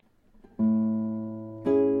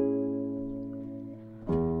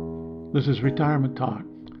This is Retirement Talk.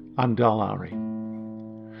 I'm Del Lowry.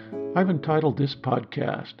 I've entitled this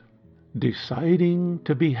podcast, Deciding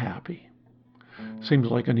to be Happy.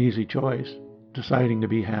 Seems like an easy choice, deciding to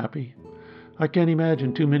be happy. I can't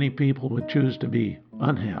imagine too many people would choose to be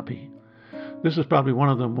unhappy. This is probably one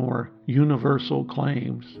of the more universal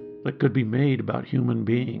claims that could be made about human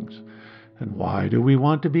beings. And why do we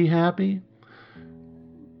want to be happy?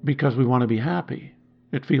 Because we want to be happy.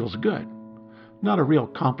 It feels good. Not a real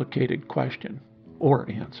complicated question or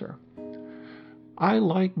answer. I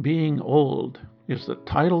Like Being Old is the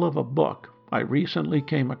title of a book I recently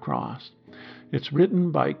came across. It's written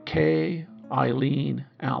by K. Eileen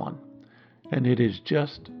Allen, and it is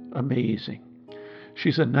just amazing.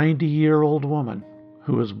 She's a 90-year-old woman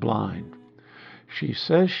who is blind. She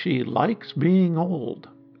says she likes being old,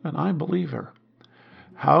 and I believe her.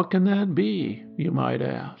 How can that be, you might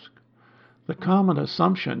ask? The common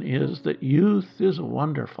assumption is that youth is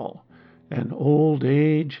wonderful and old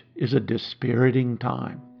age is a dispiriting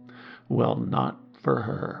time. Well, not for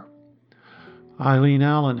her. Eileen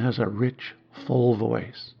Allen has a rich, full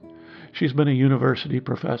voice. She's been a university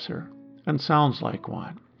professor and sounds like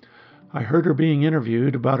one. I heard her being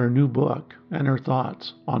interviewed about her new book and her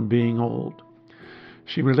thoughts on being old.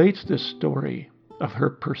 She relates this story of her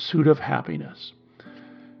pursuit of happiness.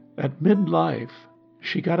 At midlife,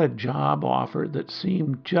 she got a job offer that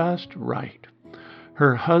seemed just right.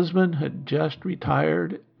 Her husband had just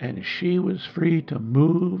retired, and she was free to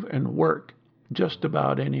move and work just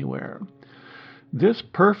about anywhere. This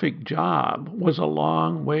perfect job was a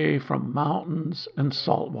long way from mountains and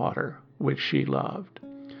salt water, which she loved.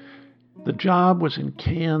 The job was in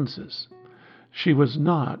Kansas. She was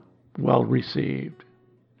not well received.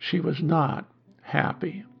 She was not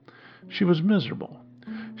happy. She was miserable.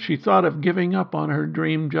 She thought of giving up on her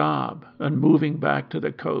dream job and moving back to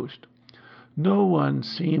the coast. No one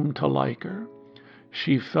seemed to like her.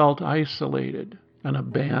 She felt isolated and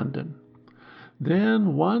abandoned.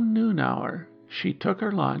 Then one noon hour, she took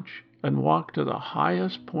her lunch and walked to the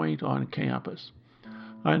highest point on campus.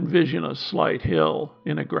 I envision a slight hill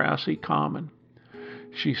in a grassy common.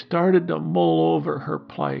 She started to mull over her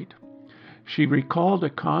plight. She recalled a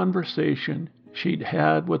conversation she'd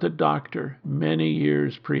had with a doctor many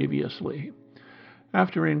years previously.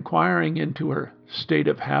 After inquiring into her state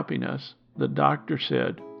of happiness, the doctor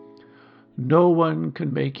said, "No one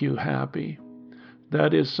can make you happy.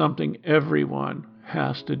 That is something everyone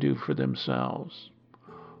has to do for themselves.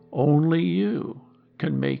 Only you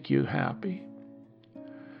can make you happy."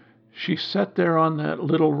 She sat there on that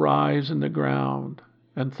little rise in the ground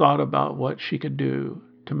and thought about what she could do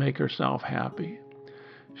to make herself happy.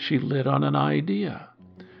 She lit on an idea.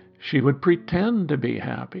 She would pretend to be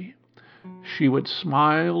happy. She would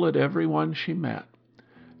smile at everyone she met.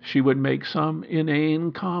 She would make some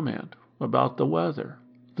inane comment about the weather,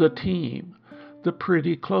 the team, the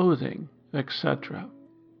pretty clothing, etc.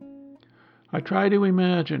 I try to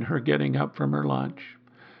imagine her getting up from her lunch,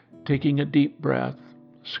 taking a deep breath,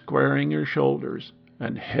 squaring her shoulders,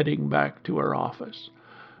 and heading back to her office,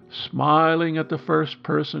 smiling at the first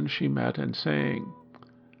person she met and saying,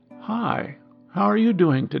 "Hi, how are you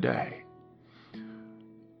doing today?"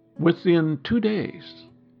 Within 2 days,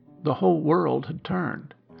 the whole world had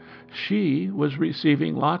turned. She was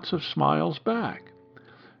receiving lots of smiles back.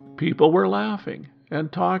 People were laughing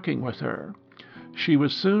and talking with her. She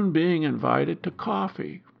was soon being invited to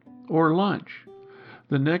coffee or lunch.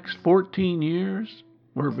 The next 14 years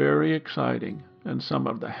were very exciting and some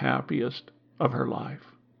of the happiest of her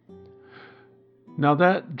life. Now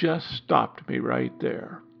that just stopped me right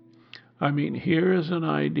there. I mean, here is an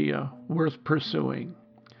idea worth pursuing.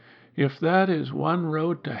 If that is one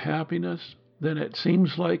road to happiness, then it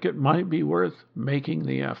seems like it might be worth making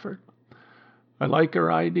the effort. I like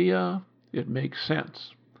her idea. It makes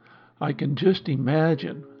sense. I can just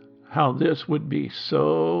imagine how this would be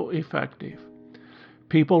so effective.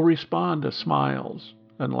 People respond to smiles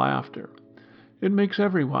and laughter. It makes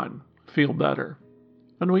everyone feel better,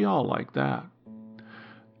 and we all like that.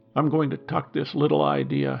 I'm going to tuck this little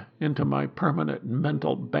idea into my permanent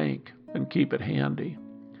mental bank and keep it handy.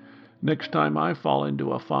 Next time I fall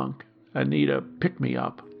into a funk and need a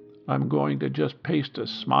pick-me-up, I'm going to just paste a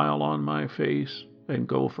smile on my face and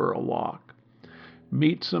go for a walk.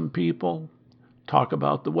 Meet some people, talk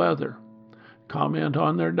about the weather, comment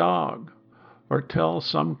on their dog, or tell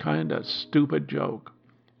some kind of stupid joke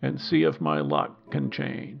and see if my luck can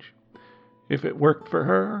change. If it worked for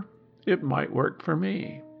her, it might work for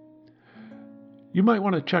me. You might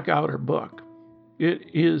want to check out her book.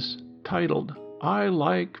 It is titled, I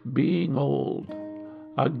Like Being Old,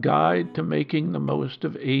 A Guide to Making the Most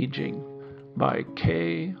of Aging, by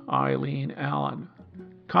K. Eileen Allen,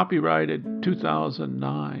 copyrighted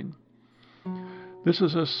 2009. This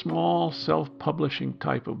is a small self-publishing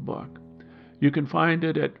type of book. You can find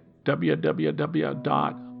it at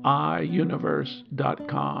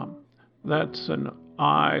www.iuniverse.com. That's an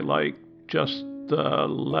I like just the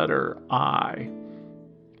letter I,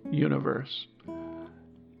 universe.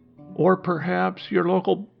 Or perhaps your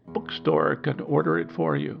local bookstore can order it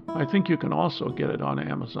for you. I think you can also get it on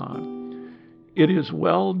Amazon. It is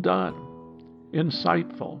well done,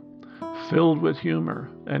 insightful, filled with humor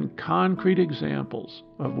and concrete examples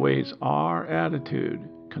of ways our attitude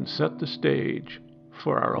can set the stage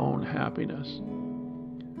for our own happiness.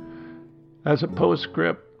 As a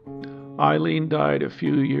postscript, Eileen died a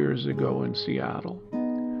few years ago in Seattle.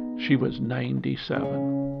 She was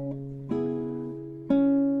 97.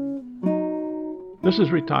 This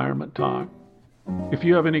is Retirement Talk. If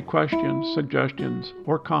you have any questions, suggestions,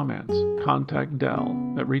 or comments, contact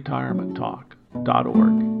Del at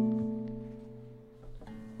retirementtalk.org.